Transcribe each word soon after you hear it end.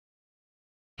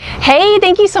Hey,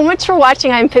 thank you so much for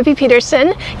watching. I'm Pippi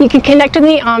Peterson. You can connect with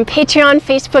me on Patreon,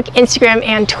 Facebook, Instagram,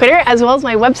 and Twitter, as well as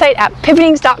my website at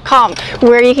pippitings.com,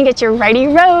 where you can get your Righty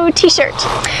Row t-shirt.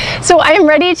 So I am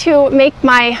ready to make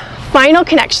my final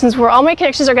connections, where all my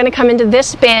connections are going to come into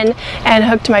this bin and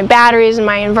hook to my batteries and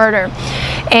my inverter.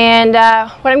 And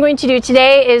what I'm going to do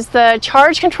today is the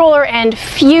charge controller and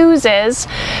fuses.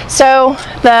 So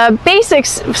the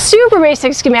basics, super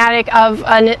basic schematic of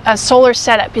a solar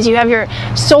setup is you have your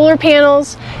solar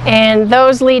panels, and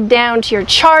those lead down to your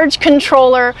charge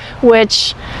controller,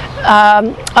 which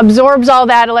absorbs all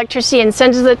that electricity and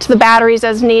sends it to the batteries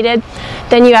as needed.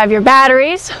 Then you have your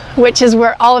batteries, which is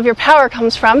where all of your power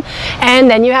comes from. And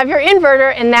then you have your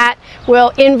inverter, and that will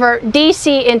invert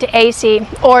DC into AC,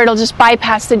 or it'll just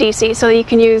bypass the DC, so that you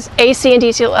can use AC and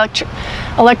DC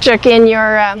electric in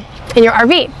your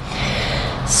RV.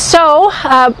 So,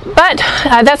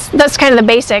 that's kind of the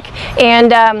basic.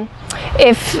 And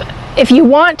if you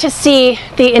want to see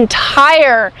the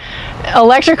entire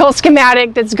electrical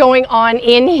schematic that's going on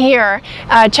in here,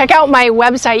 check out my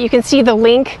website. You can see the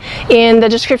link in the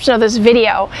description of this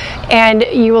video, and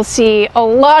you will see a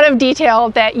lot of detail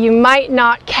that you might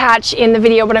not catch in the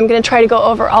video, but I'm going to try to go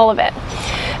over all of it.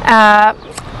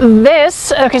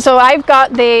 So I've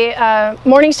got the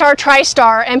Morningstar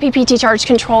TriStar MPPT charge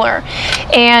controller,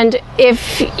 and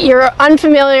if you're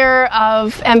unfamiliar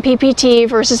of MPPT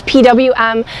versus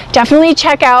PWM, definitely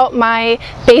check out my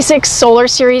basic solar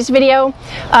series video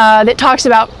that talks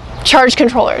about charge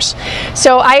controllers.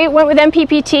 So I went with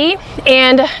MPPT,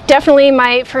 and definitely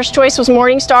my first choice was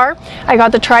Morningstar. I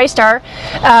got the TriStar.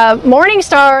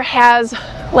 Morningstar has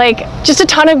just a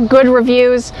ton of good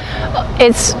reviews.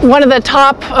 It's one of the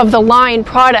top of the line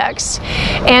products,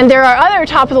 and there are other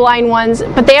top of the line ones,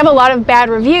 but they have a lot of bad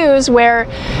reviews where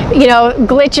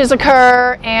glitches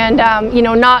occur, and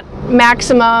not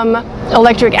maximum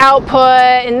electric output,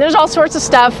 and there's all sorts of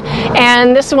stuff.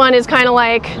 And this one is kind of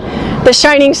like the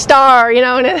shining star,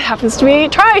 and it happens to be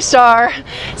TriStar.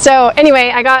 So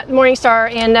anyway, I got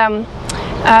Morningstar, and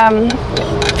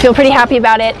feel pretty happy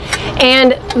about it.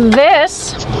 And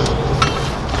this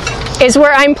is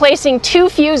where I'm placing two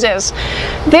fuses.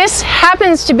 This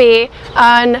happens to be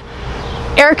an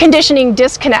air conditioning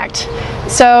disconnect.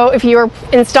 So if you're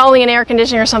installing an air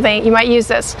conditioner or something, you might use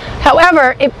this.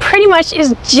 However, it pretty much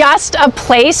is just a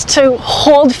place to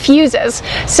hold fuses.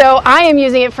 So I am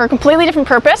using it for a completely different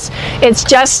purpose. It's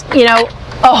just,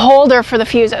 a holder for the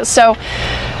fuses. So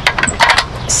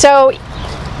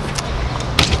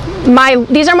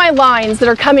these are my lines that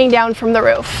are coming down from the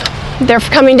roof. They're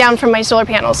coming down from my solar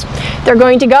panels. They're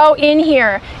going to go in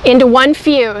here into one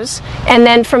fuse, and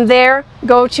then from there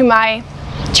go to my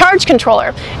charge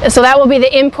controller. And so that will be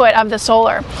the input of the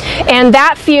solar. And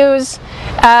that fuse,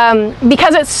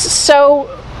 because it's so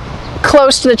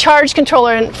close to the charge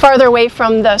controller and farther away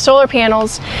from the solar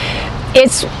panels,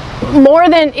 it's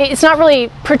not really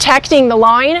protecting the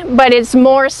line, but it's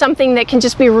more something that can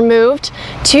just be removed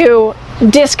to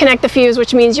disconnect the fuse,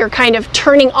 which means you're kind of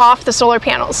turning off the solar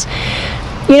panels.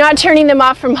 You're not turning them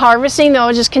off from harvesting,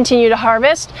 they'll just continue to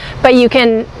harvest, but you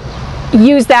can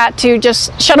use that to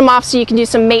just shut them off so you can do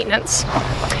some maintenance.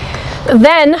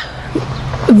 Then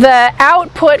the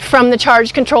output from the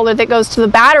charge controller that goes to the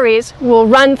batteries will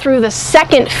run through the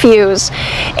second fuse,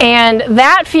 and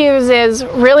that fuse is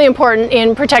really important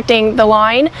in protecting the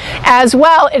line. As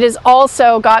well, it has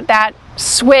also got that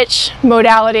switch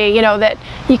modality, that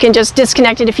you can just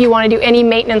disconnect it if you want to do any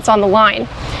maintenance on the line.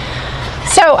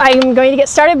 So I'm going to get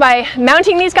started by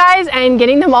mounting these guys and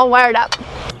getting them all wired up.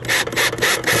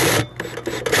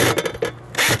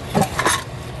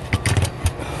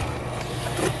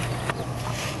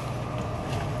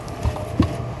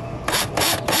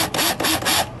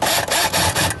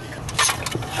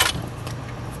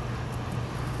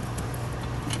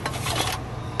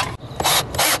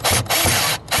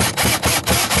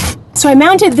 So I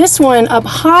mounted this one up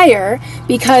higher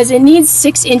because it needs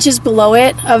 6 inches below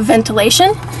it of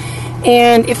ventilation.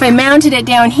 And if I mounted it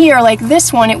down here like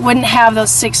this one, it wouldn't have those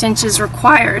 6 inches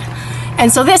required.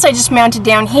 And so this I just mounted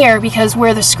down here because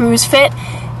where the screws fit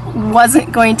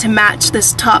wasn't going to match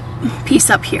this top piece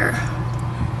up here.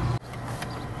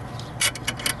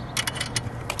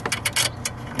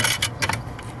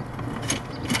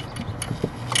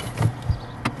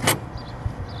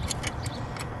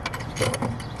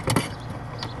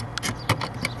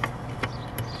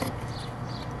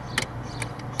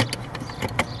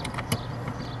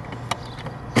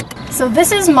 So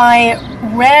this is my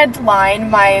red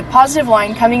line, my positive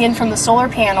line coming in from the solar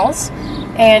panels,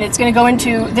 and it's going to go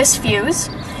into this fuse,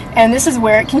 and this is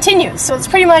where it continues. So it's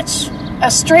pretty much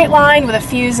a straight line with a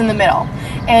fuse in the middle.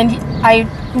 And I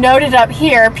noted up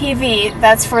here, PV,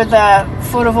 that's for the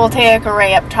photovoltaic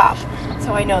array up top.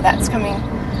 So I know that's coming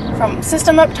from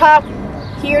system up top,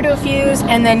 here to a fuse,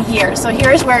 and then here. So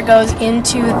here's where it goes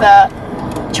into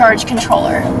the charge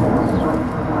controller.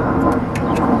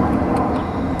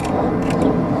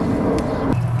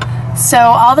 So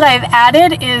all that I've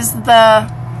added is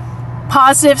the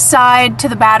positive side to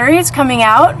the batteries coming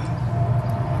out,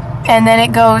 and then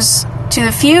it goes to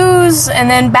the fuse and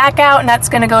then back out, and that's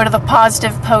going to go to the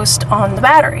positive post on the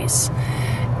batteries.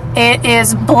 It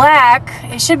is black.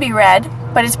 It should be red,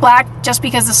 but it's black just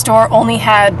because the store only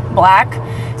had black.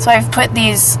 So I've put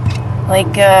these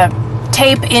like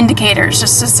tape indicators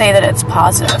just to say that it's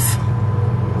positive.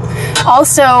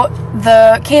 Also,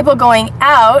 the cable going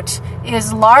out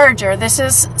is larger. This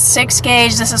is 6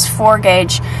 gauge, this is 4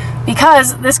 gauge,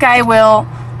 because this guy will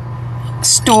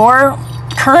store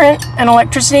current and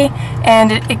electricity,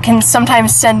 and it can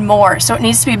sometimes send more, so it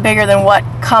needs to be bigger than what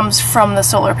comes from the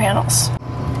solar panels.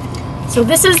 So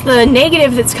this is the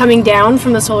negative that's coming down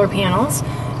from the solar panels,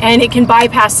 and it can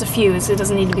bypass the fuse. It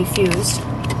doesn't need to be fused.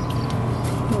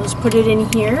 We'll just put it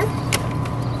in here,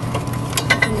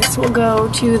 and this will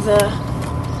go to the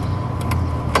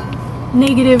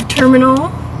negative terminal,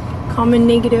 common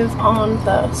negative on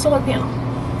the solar panel.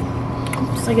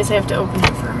 Oops, I guess I have to open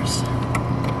it first.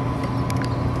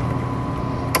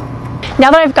 Now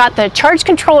that I've got the charge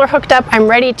controller hooked up, I'm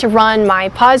ready to run my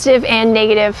positive and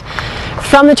negative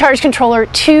from the charge controller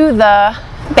to the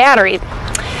battery.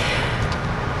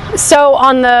 So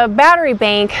on the battery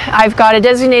bank, I've got a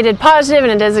designated positive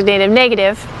and a designated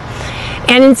negative.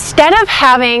 And instead of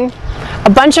having a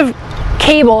bunch of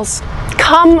cables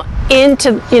come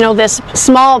into, you know, this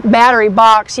small battery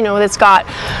box, you know, that's got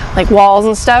like walls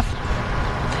and stuff,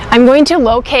 I'm going to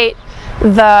locate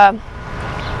the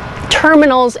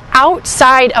terminals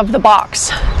outside of the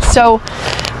box. So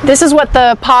this is what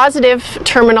the positive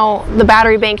terminal, the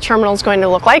battery bank terminal, is going to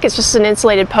look like. It's just an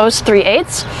insulated post,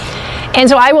 3/8. And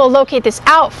so I will locate this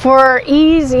out for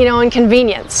ease, you know, and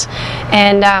convenience.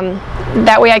 And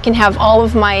that way I can have all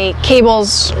of my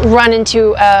cables run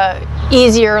into a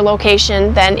easier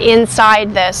location than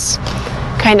inside this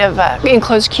kind of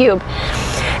enclosed cube.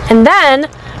 And then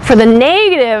for the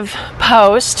negative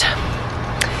post,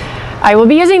 I will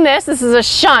be using this. This is a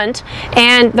shunt,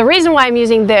 and the reason why I'm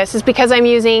using this is because I'm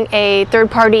using a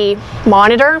third-party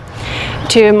monitor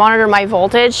to monitor my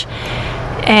voltage,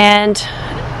 and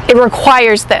it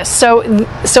requires this.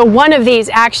 So one of these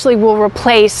actually will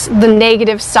replace the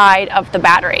negative side of the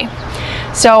battery.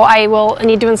 So I will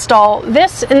need to install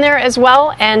this in there as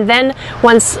well, and then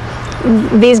once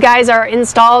these guys are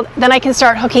installed, then I can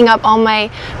start hooking up all my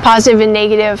positive and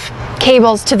negative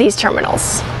cables to these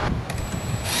terminals.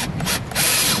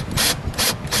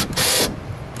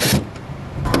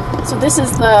 So this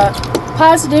is the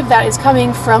positive that is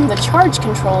coming from the charge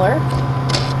controller.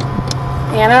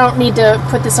 And I don't need to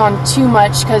put this on too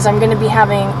much because I'm going to be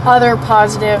having other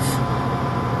positive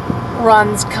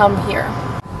runs come here.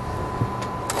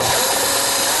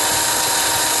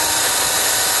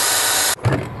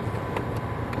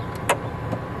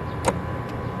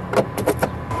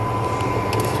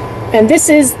 And this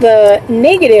is the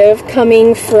negative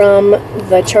coming from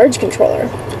the charge controller.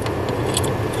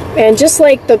 And just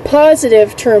like the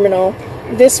positive terminal,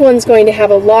 this one's going to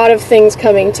have a lot of things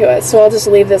coming to it. So I'll just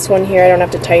leave this one here. I don't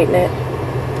have to tighten it.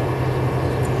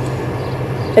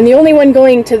 And the only one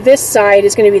going to this side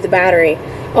is going to be the battery.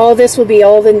 All this will be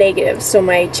all the negatives. So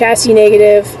my chassis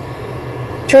negative,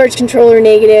 charge controller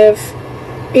negative,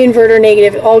 inverter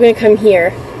negative, all going to come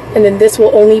here. And then this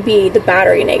will only be the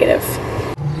battery negative.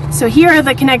 So here are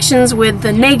the connections with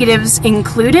the negatives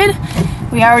included.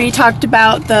 We already talked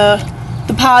about the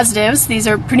positives. These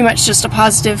are pretty much just a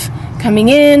positive coming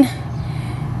in,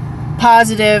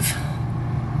 positive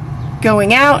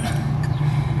going out,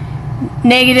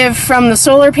 negative from the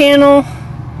solar panel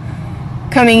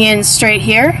coming in straight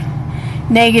here,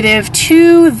 negative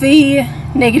to the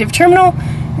negative terminal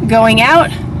going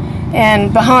out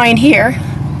and behind here.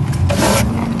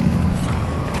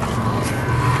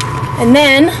 And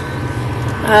then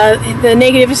the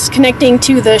negative is connecting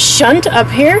to the shunt up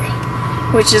here,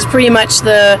 which is pretty much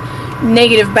the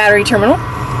negative battery terminal,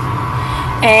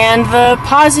 and the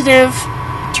positive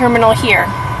terminal here.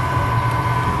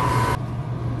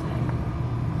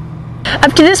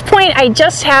 Up to this point, I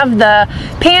just have the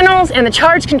panels and the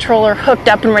charge controller hooked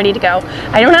up and ready to go.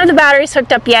 I don't have the batteries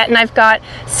hooked up yet, and I've got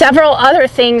several other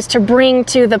things to bring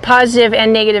to the positive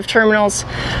and negative terminals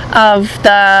of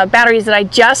the batteries that I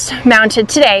just mounted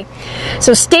today.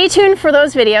 So stay tuned for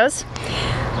those videos.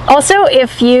 Also,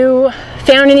 if you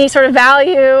found any sort of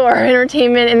value or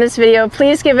entertainment in this video,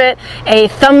 please give it a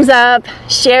thumbs up,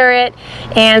 share it,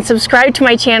 and subscribe to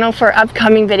my channel for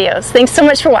upcoming videos. Thanks so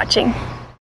much for watching.